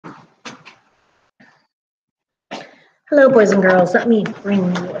Hello, boys and girls. Let me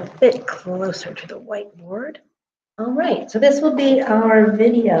bring you a bit closer to the whiteboard. All right, so this will be our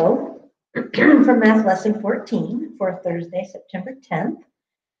video for Math Lesson 14 for Thursday, September 10th.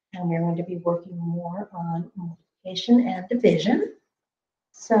 And we're going to be working more on multiplication and division.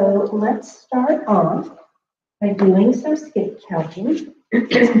 So let's start off by doing some skip counting.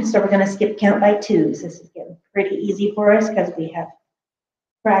 So we're going to skip count by twos. This is getting pretty easy for us because we have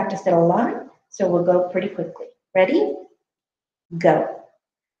practiced it a lot. So we'll go pretty quickly. Ready? Go.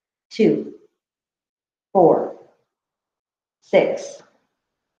 2, 4, 6,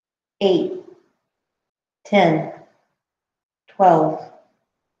 8, 10, 12,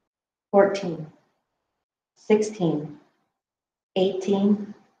 14, 16,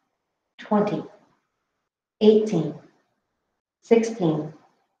 18, 20, 18, 16,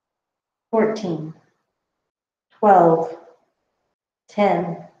 14, 12,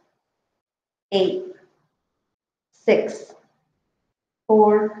 10, 8, 6,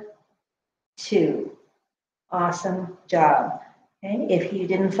 4, 2. Awesome job. Okay, if you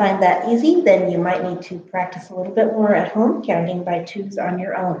didn't find that easy, then you might need to practice a little bit more at home, counting by twos on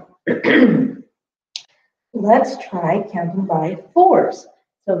your own. Let's try counting by fours.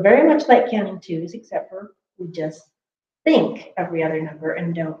 So very much like counting twos, except for we just think every other number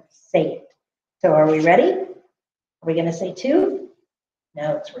and don't say it. So are we ready? Are we going to say 2?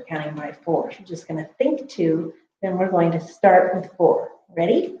 No, we're counting by fours. We're just going to think 2, then we're going to start with 4.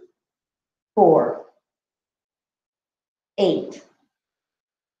 Ready? 4, 8,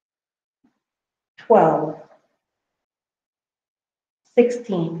 12,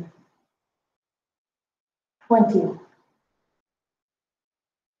 16, 20,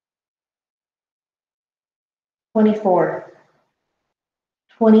 24,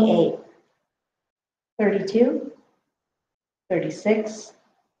 28, 32, 36,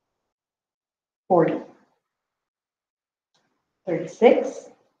 40, 36,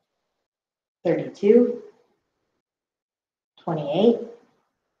 32, 28,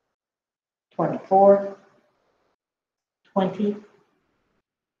 24, 20,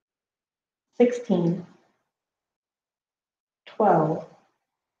 16, 12,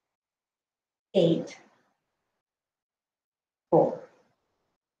 8, 4.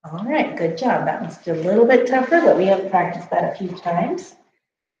 All right, good job. That one's still a little bit tougher, but we have practiced that a few times.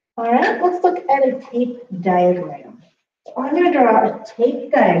 All right, let's look at a tape diagram. So I'm going to draw a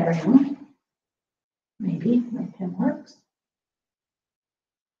tape diagram. Maybe my pen works.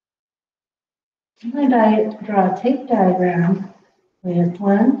 I'm going to draw a tape diagram with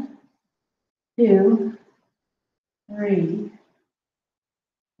 1, 2, 3,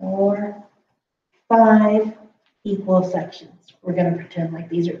 4, 5 equal sections. We're going to pretend like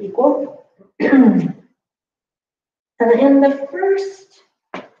these are equal. And in the first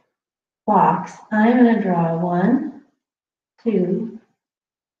box, I'm going to draw 1, 2,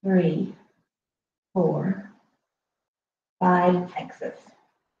 3, 4, 5 X's.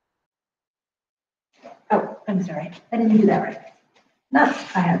 Oh, I'm sorry. I didn't do that right. No,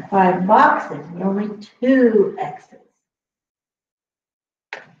 I have 5 boxes and only 2 X's.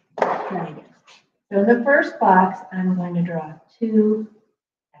 So in the first box, I'm going to draw 2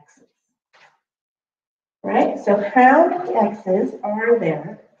 X's. Right? So how many X's are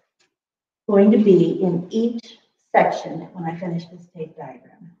there going to be in each section when I finish this tape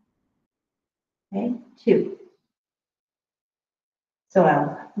diagram? Okay, 2. So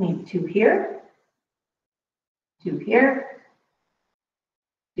I'll need 2 here, 2 here,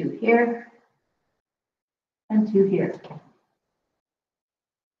 2 here, and 2 here.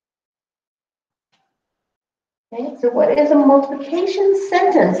 Okay, so what is a multiplication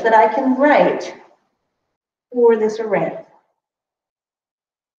sentence that I can write for this array?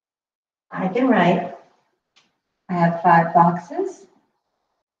 I can write, I have 5 boxes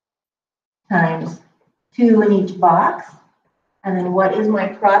times 2 in each box. And then what is my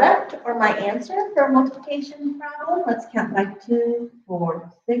product or my answer for a multiplication problem? Let's count by 2,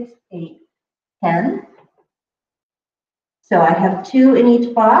 4, 6, 8, 10. So I have 2 in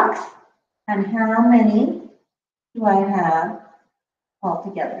each box. And how many do I have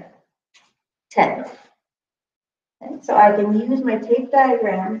altogether? 10. Okay, so I can use my tape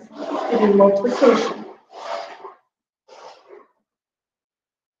diagrams to do multiplication.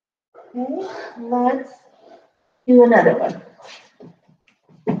 Okay, let's do another one.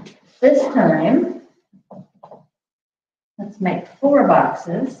 This time, let's make 4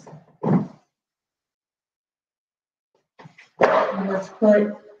 boxes. And let's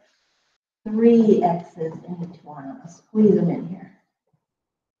put 3 X's in each one. I'll squeeze them in here.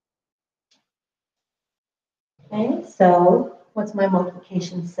 Okay, so what's my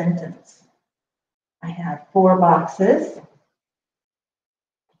multiplication sentence? I have 4 boxes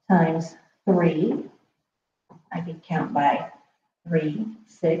times 3. I could count by 3,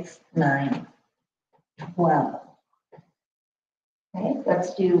 6, 9, 12. Okay,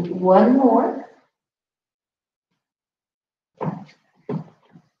 let's do one more.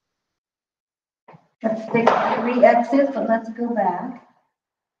 Let's stick 3 X's, but let's go back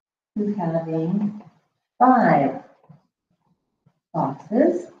to having 5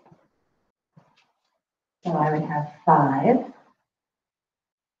 boxes. So I would have 5.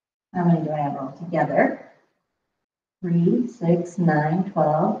 How many do I have all together? 3, 6, 9,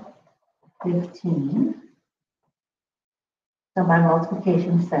 12, 15. So my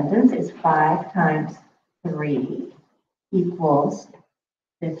multiplication sentence is 5 times 3 equals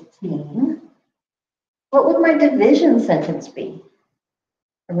 15. What would my division sentence be?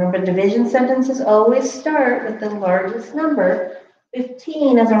 Remember, division sentences always start with the largest number.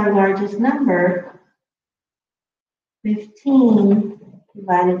 15 is our largest number. 15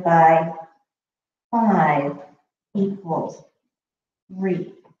 divided by 5 equals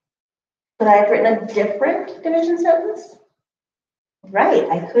 3. Could I have written a different division sentence? Right,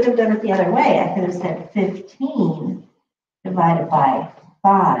 I could have done it the other way. I could have said 15 divided by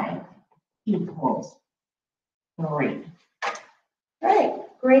 5 equals 3. Right,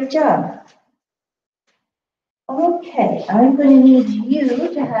 great job. Okay, I'm going to need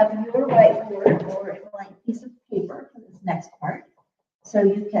you to have your whiteboard or a blank piece of paper for this next part. So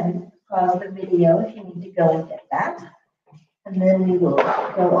you can pause the video if you need to go and get that. And then we will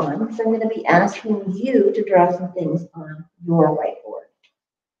go on. So I'm going to be asking you to draw some things on your whiteboard.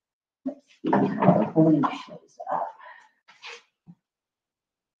 Let's see how the blue shows up.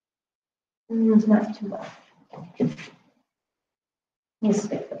 It's not too well. Let's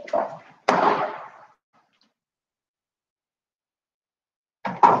stick with the black.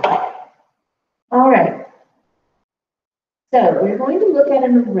 All right. So we're going to look at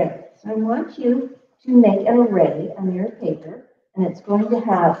an array. So I want you to make an array on your paper, and it's going to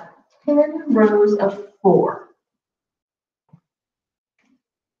have 10 rows of 4.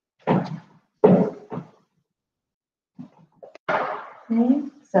 Okay,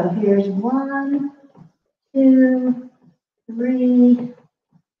 so here's 1, 2, 3,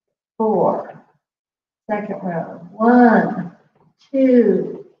 4. Second row, 1,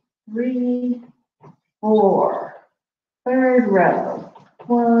 2, 3, 4. Third row,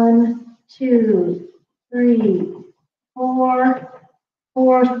 1, 2, 3, 4.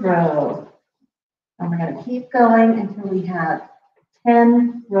 Fourth row. And we're going to keep going until we have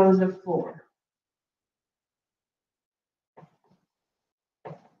 10 rows of 4.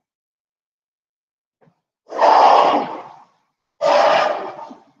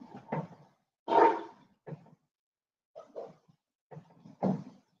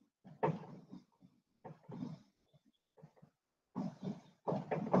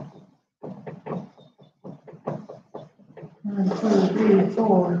 One, 2, 3,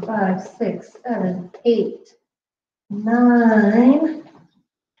 4, 5, 6, 7, 8, 9.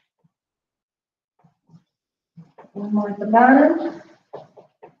 One more at the bottom.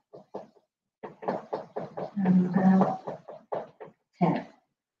 And about 10.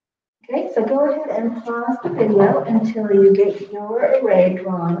 Okay, so go ahead and pause the video until you get your array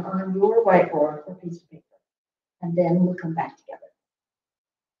drawn on your whiteboard or piece of paper. And then we'll come back together.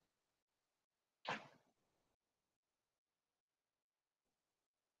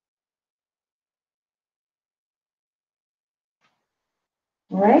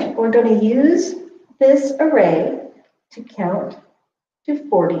 All right, we're going to use this array to count to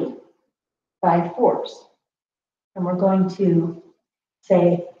 40 by 4s. And we're going to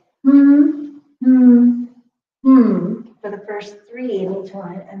say for the first 3 in each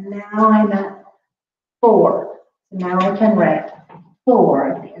line. And now I'm at 4. So now I can write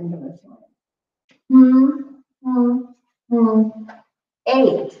 4 at the end of this line.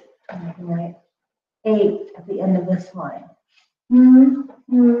 8. And I can write 8 at the end of this line.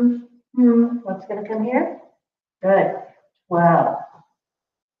 What's going to come here? Good. 12.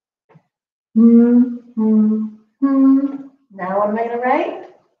 Now what am I going to write?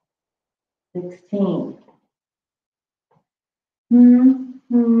 16.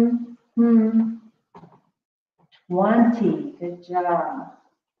 20. Good job.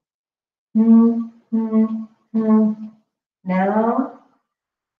 Now,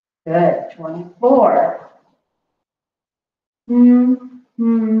 good. 24. You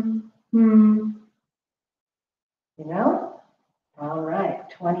know? All right.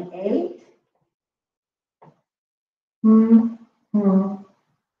 28.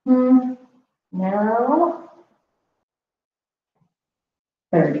 Now,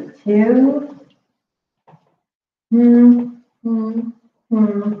 32. Hmm.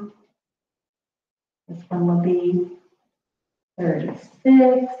 This one will be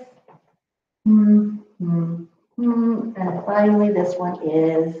 36. And finally, this one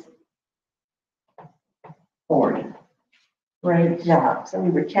is 40. Great job. So we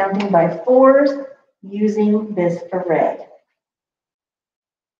were counting by fours using this array.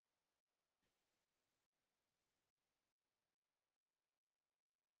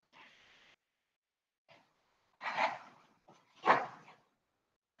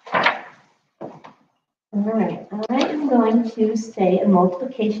 All right, I am going to say a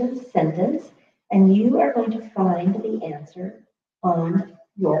multiplication sentence, and you are going to find the answer on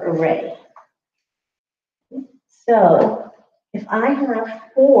your array. So if I have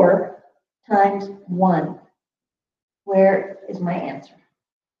 4 times 1, where is my answer?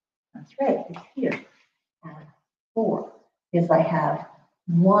 That's right, it's here. 4, because I have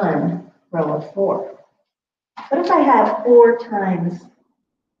 1 row of 4. What if I have 4 times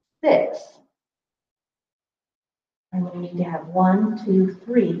 6? I'm going to need to have 1, 2,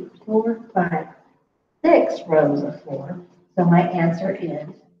 3, 4, 5, 6 rows of 4. So my answer is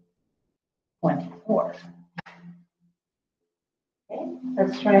 24. Okay,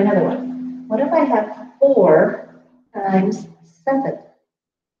 let's try another one. What if I have 4 times 7?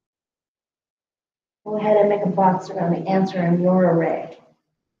 Go ahead and make a box around the answer in your array.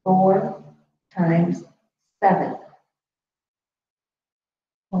 4 times 7.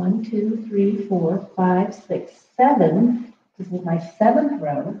 1, 2, 3, 4, 5, 6, 7. This is my 7th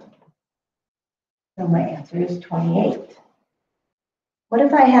row. So my answer is 28. What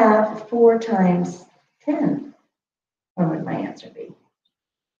if I have 4 times 10? What would my answer be?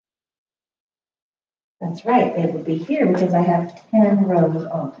 That's right, it would be here because I have 10 rows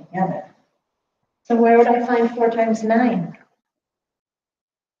altogether. So where would I find 4 times 9?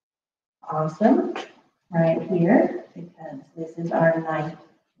 Awesome, right here, because this is our 9th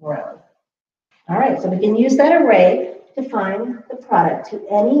row. All right, so we can use that array to find the product to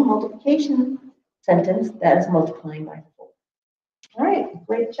any multiplication sentence that is multiplying by 4. All right,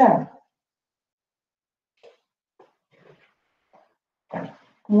 great job.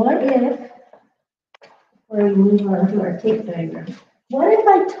 What if, before we move on to our tape diagram, what if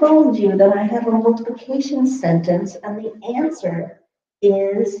I told you that I have a multiplication sentence and the answer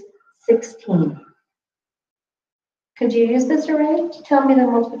is 16? Could you use this array to tell me the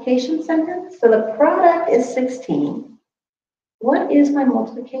multiplication sentence? So the product is 16. What is my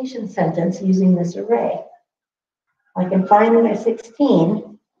multiplication sentence using this array? I can find my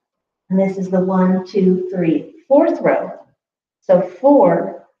 16, and this is the 1, 2, 3, 4th row. So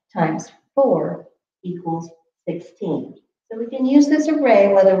 4 times 4 equals 16. So we can use this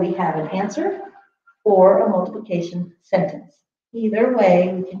array whether we have an answer or a multiplication sentence. Either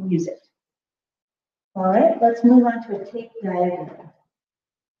way, we can use it. All right, let's move on to a tape diagram.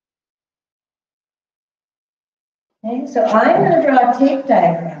 Okay, so I'm going to draw a tape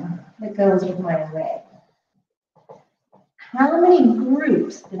diagram that goes with my array. How many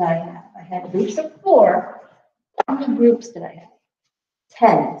groups did I have? I had groups of 4. How many groups did I have?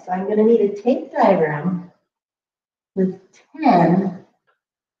 10. So I'm going to need a tape diagram with 10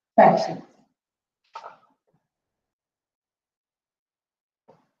 sections.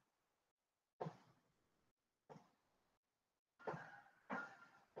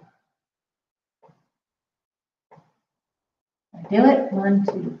 I do it. 1,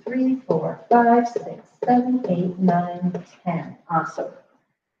 2, 3, 4, 5, 6, 7, 8, 9, 10. Awesome.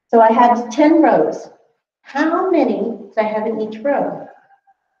 So I had 10 rows. How many did I have in each row?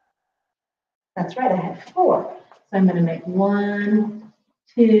 That's right, I had 4. So I'm going to make 1,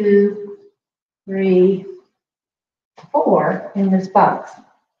 2, 3, 4 in this box.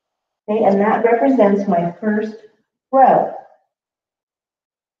 Okay, and that represents my first row.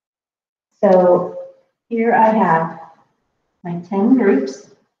 So here I have my 10 groups.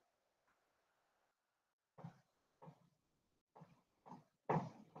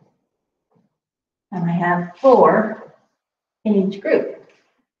 And I have 4 in each group.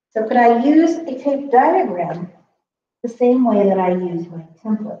 So could I use a tape diagram the same way that I use my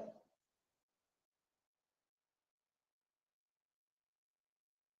template?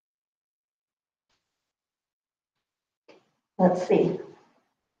 Let's see.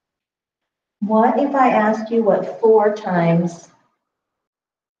 What if I asked you what 4 times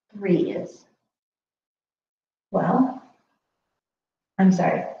 3 is? Well, I'm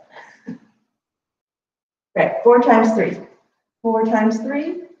sorry. Right, 4 times 3. 4 times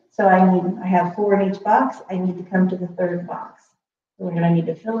 3, so I have 4 in each box. I need to come to the 3rd box. So we're going to need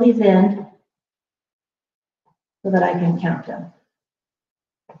to fill these in so that I can count them.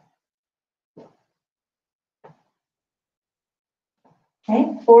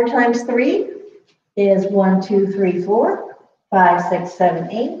 Okay, 4 times 3 is 1, 2, 3, 4, 5, 6,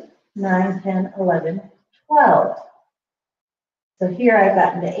 7, 8, 9, 10, 11, 12. So here I've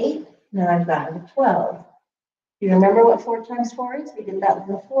gotten to 8, now I've gotten to 12. Do you remember what 4 times 4 is? We did that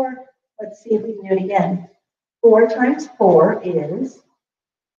one before. Let's see if we can do it again. 4 times 4 is,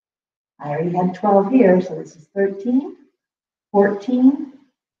 I already had 12 here, so this is 13, 14,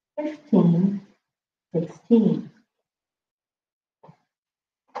 15, 16.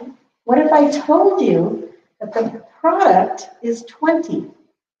 What if I told you that the product is 20?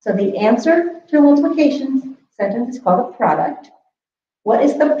 So the answer to a multiplication sentence is called a product. What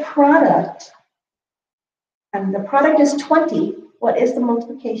is the product? And the product is 20. What is the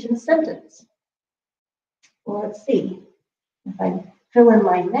multiplication sentence? Well, let's see. If I fill in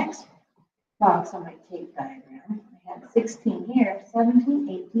my next box on my tape diagram, I have 16 here,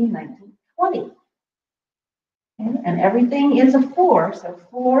 17, 18, 19, 20. Okay? And everything is a 4, so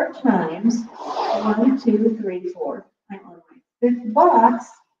 4 times 1, 2, 3, 4. I'm on my fifth box,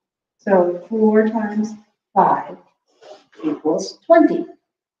 so 4 times 5 equals 20.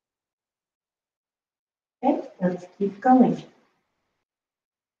 Okay, let's keep going.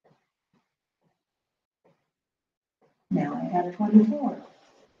 Now I have 24.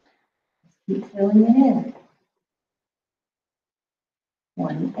 Let's keep filling it in.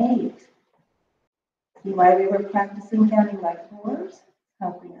 28. See why we were practicing counting by 4s?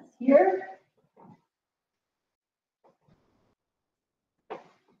 Helping us here.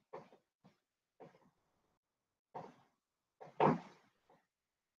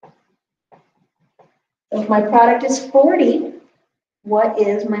 So if my product is 40, what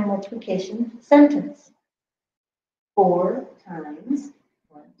is my multiplication sentence? 4 times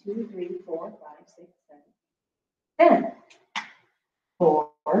 1, 2, 3, 4, 5, 6, 7, 10.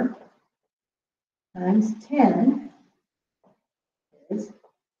 4 times 10 is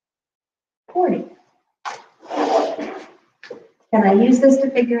 40. Can I use this to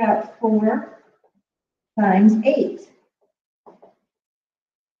figure out 4 times 8?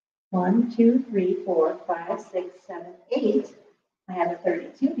 1, 2, 3, 4, 5, 6, 7, 8. I have a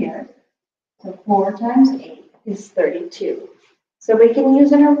 32 here. So 4 times 8 is 32. So we can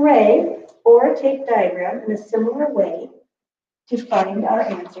use an array or a tape diagram in a similar way to find our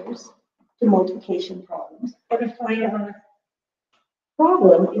answers to multiplication problems, or to find our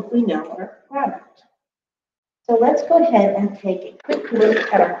problem if we know our product. So let's go ahead and take a quick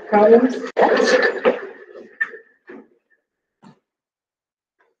look at our problem set.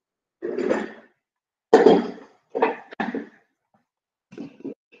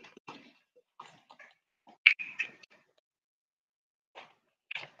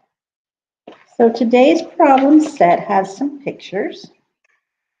 So today's problem set has some pictures,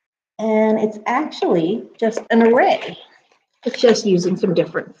 and it's actually just an array. It's just using some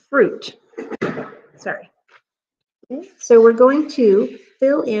different fruit. Sorry. Okay. So we're going to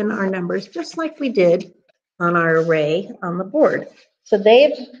fill in our numbers just like we did on our array on the board. So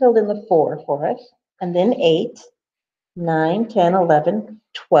they've filled in the 4 for us, and then 8, 9, 10, 11,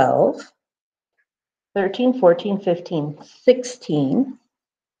 12, 13, 14, 15, 16,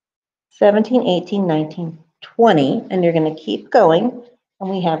 17, 18, 19, 20, and you're going to keep going. And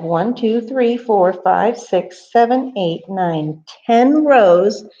we have 1, 2, 3, 4, 5, 6, 7, 8, 9, 10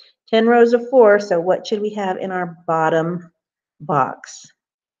 rows, 10 rows of 4. So what should we have in our bottom box?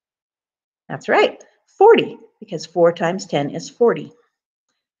 That's right, 40, because 4 times 10 is 40.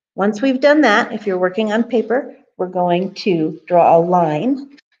 Once we've done that, if you're working on paper, we're going to draw a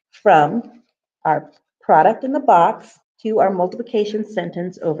line from our product in the box to our multiplication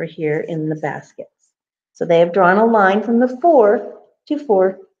sentence over here in the baskets. So they have drawn a line from the 4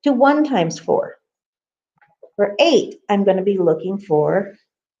 to 1 times 4. For 8, I'm going to be looking for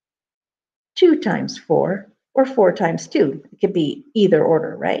 2 times 4 or 4 times 2. It could be either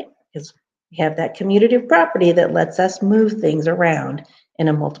order, right? Because we have that commutative property that lets us move things around in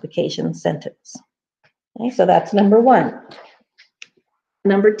a multiplication sentence. Okay, so that's number 1.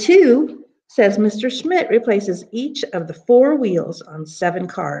 Number 2 says Mr. Schmidt replaces each of the 4 wheels on 7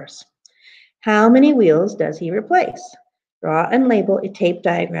 cars. How many wheels does he replace? Draw and label a tape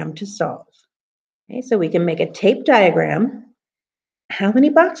diagram to solve. Okay, so we can make a tape diagram. How many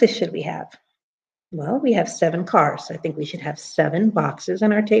boxes should we have? Well, we have 7 cars. So I think we should have 7 boxes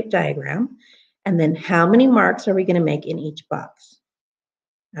in our tape diagram. And then how many marks are we going to make in each box?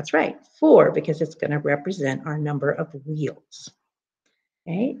 That's right, 4, because it's going to represent our number of wheels.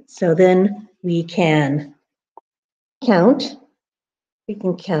 Okay, so then we can count. We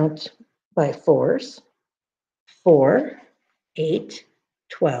can count by 4s. 4, 8,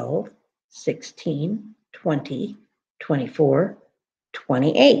 12, 16, 20, 24,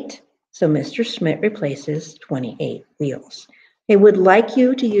 28. So Mr. Schmidt replaces 28 wheels. They would like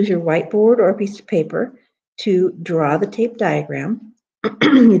you to use your whiteboard or a piece of paper to draw the tape diagram.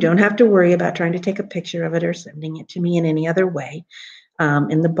 You don't have to worry about trying to take a picture of it or sending it to me in any other way.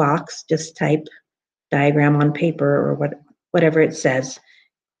 In the box, just type diagram on paper or whatever it says.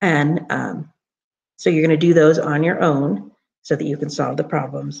 And so you're going to do those on your own so that you can solve the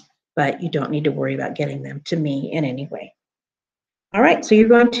problems, but you don't need to worry about getting them to me in any way. All right, so you're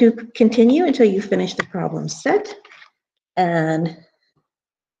going to continue until you finish the problem set, and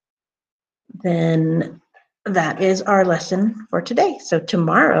then that is our lesson for today. So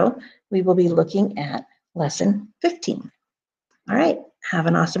tomorrow we will be looking at lesson 15. All right, have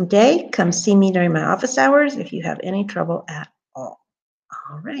an awesome day. Come see me during my office hours if you have any trouble at all.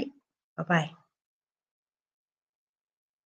 All right, bye-bye.